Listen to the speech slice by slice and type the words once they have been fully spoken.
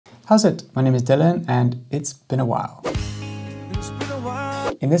How's it? My name is Dylan and it's been a while.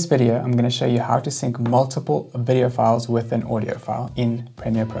 In this video, I'm going to show you how to sync multiple video files with an audio file in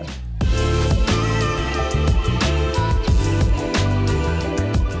Premiere Pro.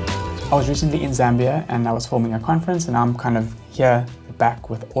 I was recently in Zambia and I was filming a conference, and I'm kind of here back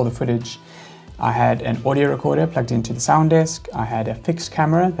with all the footage. I had an audio recorder plugged into the sound desk, I had a fixed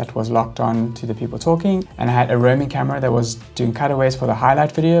camera that was locked on to the people talking, and I had a roaming camera that was doing cutaways for the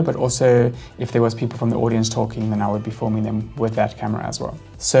highlight video, but also if there was people from the audience talking, then I would be filming them with that camera as well.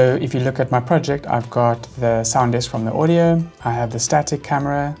 So if you look at my project, I've got the sound desk from the audio, I have the static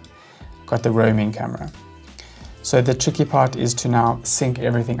camera, got the roaming camera. So the tricky part is to now sync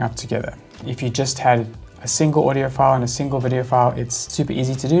everything up together. If you just had a single audio file and a single video file, it's super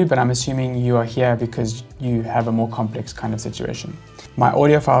easy to do, but I'm assuming you are here because you have a more complex kind of situation. My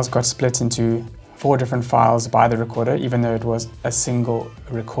audio files got split into 4 different files by the recorder, even though it was a single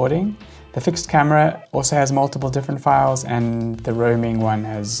recording. The fixed camera also has multiple different files, and the roaming one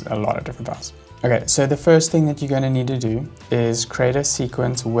has a lot of different files. Okay, so the first thing that you're going to need to do is create a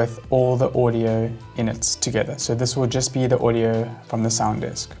sequence with all the audio in it together. So this will just be the audio from the sound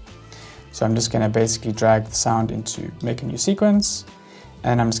desk. So I'm just going to basically drag the sound into make a new sequence,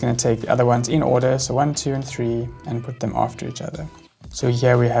 and I'm just going to take the other ones in order, so 1, 2, and 3, and put them after each other. So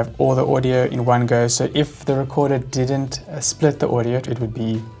here we have all the audio in one go. So if the recorder didn't split the audio, it would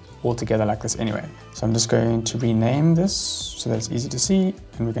be all together like this anyway. So I'm just going to rename this so that it's easy to see,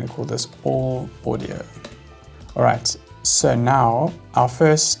 and we're going to call this all audio. All right, so now our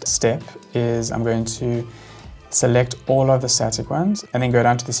first step is I'm going to select all of the static ones and then go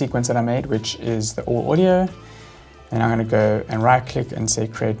down to the sequence that I made, which is the all audio. And I'm going to go and right click and say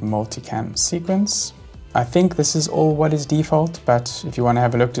create multicam sequence. I think this is all what is default, but if you want to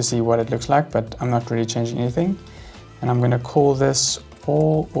have a look to see what it looks like, but I'm not really changing anything. And I'm going to call this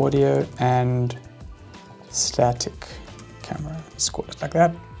all audio and static camera. Let's call it like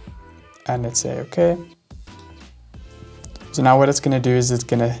that. And let's say okay. So now what it's going to do is it's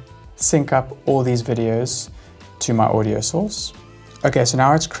going to sync up all these videos to my audio source. Okay, so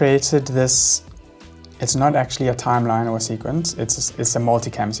now it's created this, it's not actually a timeline or a sequence, it's a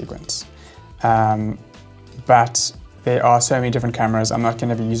multicam sequence. But there are so many different cameras, I'm not going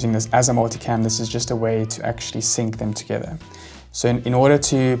to be using this as a multicam, this is just a way to actually sync them together. So in order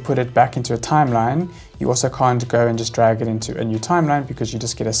to put it back into a timeline, you also can't go and just drag it into a new timeline because you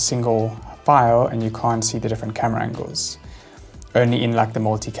just get a single file and you can't see the different camera angles. Only in like the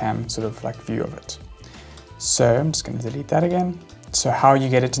multicam sort of like view of it. So I'm just going to delete that again. So how you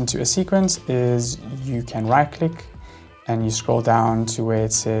get it into a sequence is you can right click and you scroll down to where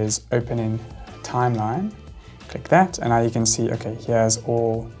it says open in timeline. Click that and now you can see, okay, here's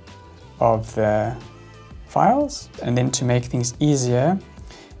all of the files. And then to make things easier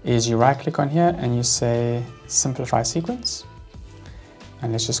is you right click on here and you say simplify sequence.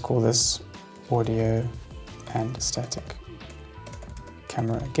 And let's just call this audio and static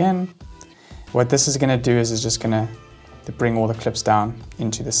camera again. What this is going to do is it's just going to bring all the clips down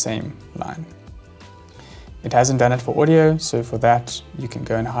into the same line. It hasn't done it for audio, so for that you can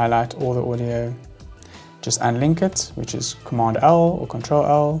go and highlight all the audio, just unlink it, which is Command L or Control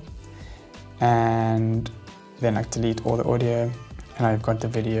L, and then like delete all the audio, and I've got the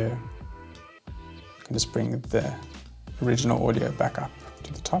video. I can just bring the original audio back up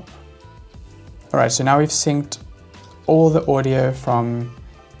to the top. All right, so now we've synced all the audio from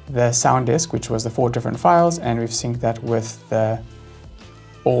the sound disk, which was the 4 different files, and we've synced that with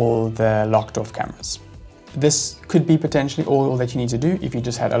all the locked off cameras. This could be potentially all that you need to do. If you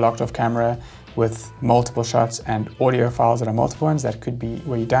just had a locked off camera with multiple shots and audio files that are multiple ones, that could be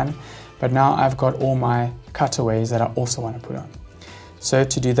where you're done. But now I've got all my cutaways that I also want to put on. So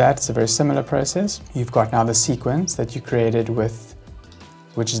to do that, it's a very similar process. You've got now the sequence that you created with,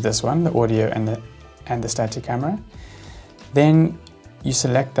 which is this one, the audio and the static camera. Then you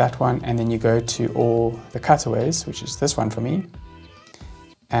select that one and then you go to all the cutaways, which is this one for me,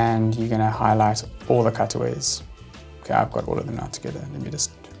 and you're going to highlight all the cutaways. Okay, I've got all of them now together. Let me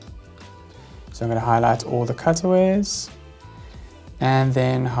just, so I'm going to highlight all the cutaways and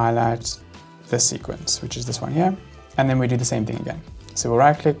then highlight the sequence, which is this one here, and then we do the same thing again. So we'll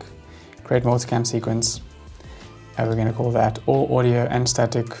right click, create multicam sequence, and we're going to call that all audio and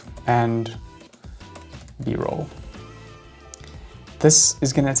static and B-roll. This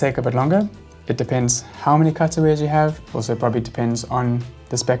is going to take a bit longer. It depends how many cutaways you have. Also probably depends on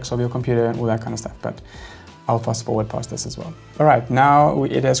the specs of your computer and all that kind of stuff, but I'll fast forward past this as well. All right, now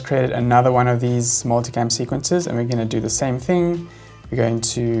it has created another one of these multicam sequences, and we're going to do the same thing. We're going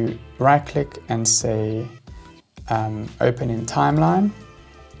to right click and say open in timeline.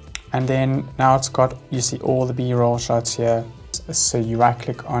 And then now it's got, you see all the B-roll shots here. So you right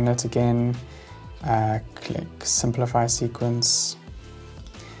click on it again, click simplify sequence,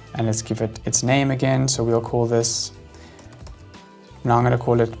 and let's give it its name again. So we'll call this, now I'm going to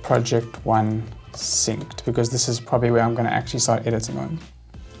call it project 1 synced, because this is probably where I'm going to actually start editing on.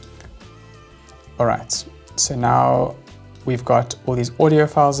 All right, so now we've got all these audio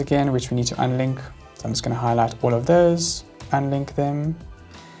files again, which we need to unlink. So I'm just going to highlight all of those, unlink them,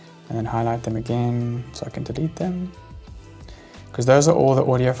 and then highlight them again so I can delete them. Because those are all the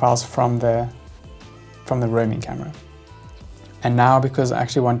audio files from the roaming camera. And now, because I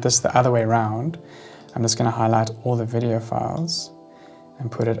actually want this the other way around, I'm just going to highlight all the video files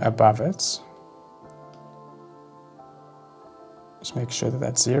and put it above it. Just make sure that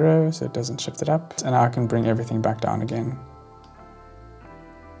that's 0 so it doesn't shift it up. And now I can bring everything back down again.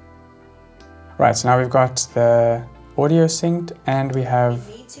 Right, so now we've got the audio synced, and we have,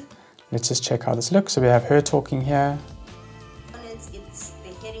 let's just check how this looks. So we have her talking here. It's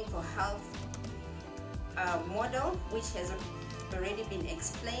the heading for health model, which has already been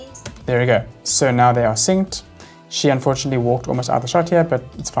explained. There we go. So now they are synced. She unfortunately walked almost out of the shot here, but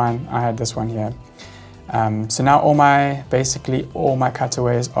it's fine. I had this one here. So now basically all my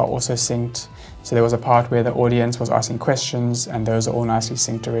cutaways are also synced. So there was a part where the audience was asking questions, and those are all nicely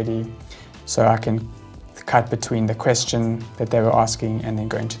synced already. So I can cut between the question that they were asking and then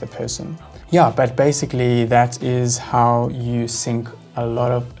going to the person. Yeah, but basically that is how you sync a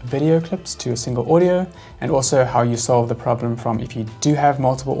lot of video clips to a single audio, and also how you solve the problem from, if you do have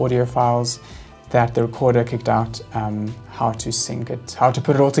multiple audio files that the recorder kicked out, how to sync it, how to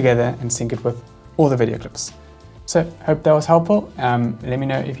put it all together and sync it with all the video clips. So hope that was helpful. Let me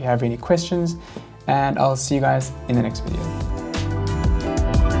know if you have any questions, and I'll see you guys in the next video.